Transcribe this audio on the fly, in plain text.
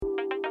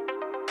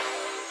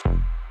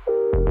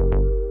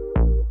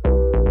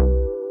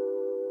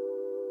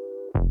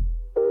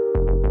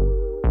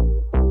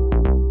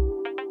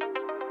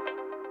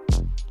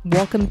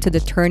welcome to the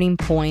Turning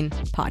Point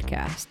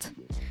podcast.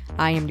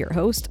 I am your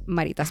host,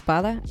 Marita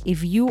Espada.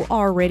 If you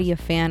are already a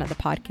fan of the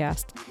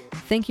podcast,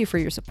 thank you for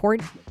your support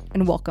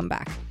and welcome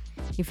back.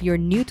 If you're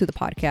new to the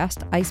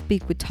podcast, I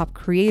speak with top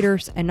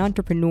creators and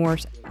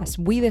entrepreneurs as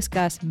we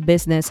discuss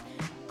business,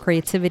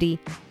 creativity,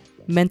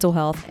 mental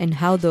health, and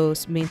how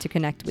those may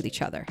interconnect with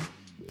each other.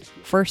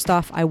 First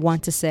off, I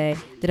want to say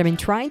that I've been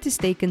trying to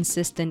stay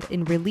consistent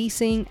in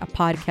releasing a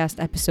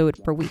podcast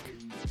episode per week.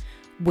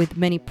 With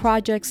many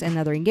projects and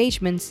other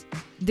engagements,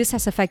 this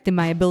has affected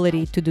my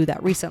ability to do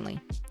that recently.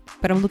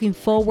 But I'm looking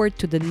forward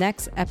to the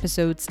next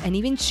episodes and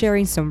even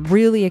sharing some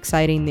really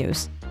exciting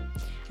news.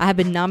 I have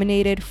been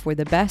nominated for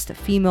the Best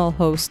Female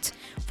Host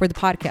for the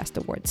Podcast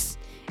Awards.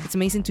 It's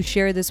amazing to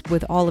share this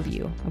with all of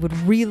you. I would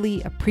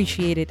really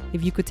appreciate it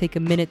if you could take a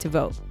minute to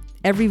vote.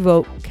 Every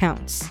vote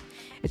counts.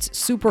 It's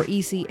super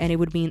easy and it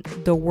would mean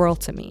the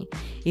world to me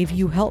if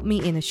you help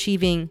me in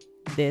achieving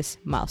this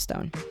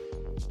milestone.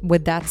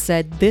 With that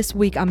said, this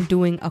week I'm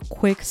doing a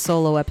quick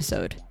solo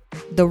episode.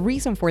 The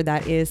reason for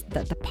that is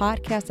that the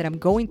podcast that I'm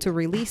going to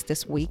release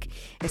this week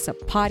is a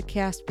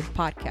podcast with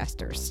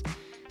podcasters.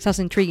 Sounds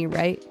intriguing,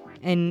 right?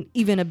 And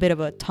even a bit of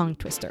a tongue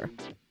twister.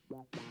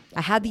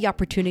 I had the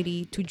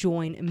opportunity to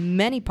join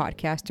many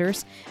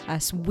podcasters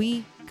as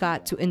we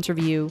got to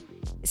interview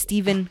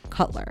Steven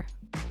Kotler.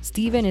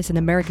 Steven is an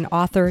American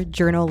author,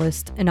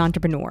 journalist, and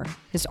entrepreneur.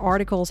 His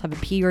articles have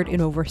appeared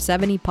in over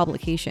 70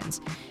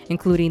 publications,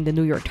 including the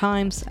New York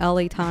Times,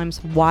 LA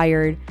Times,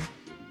 Wired,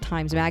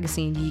 Times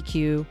Magazine,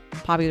 GQ,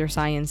 Popular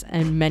Science,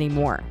 and many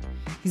more.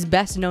 He's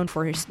best known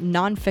for his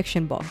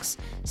nonfiction books,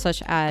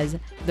 such as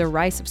The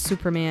Rise of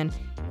Superman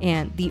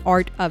and The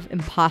Art of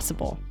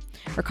Impossible.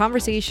 Our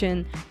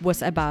conversation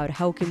was about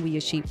how can we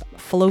achieve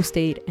flow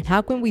state and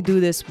how can we do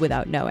this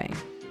without knowing.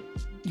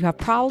 You have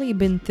probably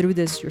been through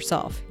this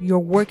yourself. You're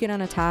working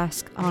on a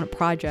task, on a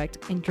project,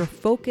 and your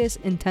focus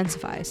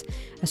intensifies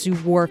as you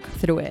work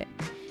through it.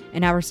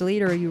 And hours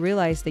later, you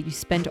realize that you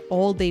spent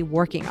all day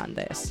working on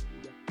this.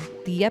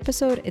 The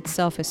episode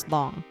itself is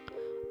long,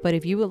 but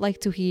if you would like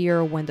to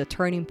hear when the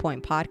Turning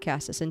Point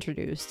podcast is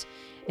introduced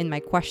and my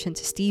question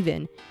to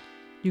Steven,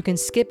 you can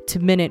skip to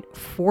minute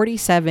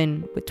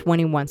 47 with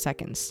 21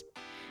 seconds.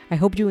 I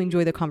hope you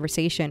enjoy the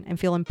conversation and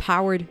feel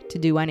empowered to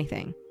do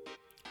anything.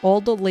 All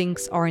the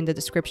links are in the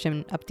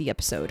description of the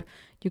episode.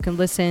 You can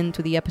listen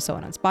to the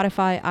episode on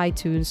Spotify,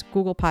 iTunes,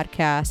 Google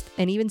Podcast,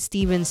 and even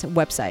Steven's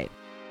website.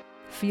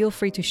 Feel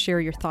free to share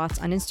your thoughts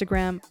on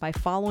Instagram by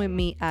following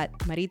me at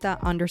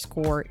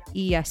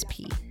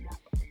Marita_ESP.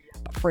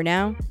 But for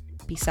now,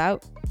 peace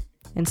out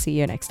and see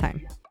you next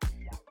time.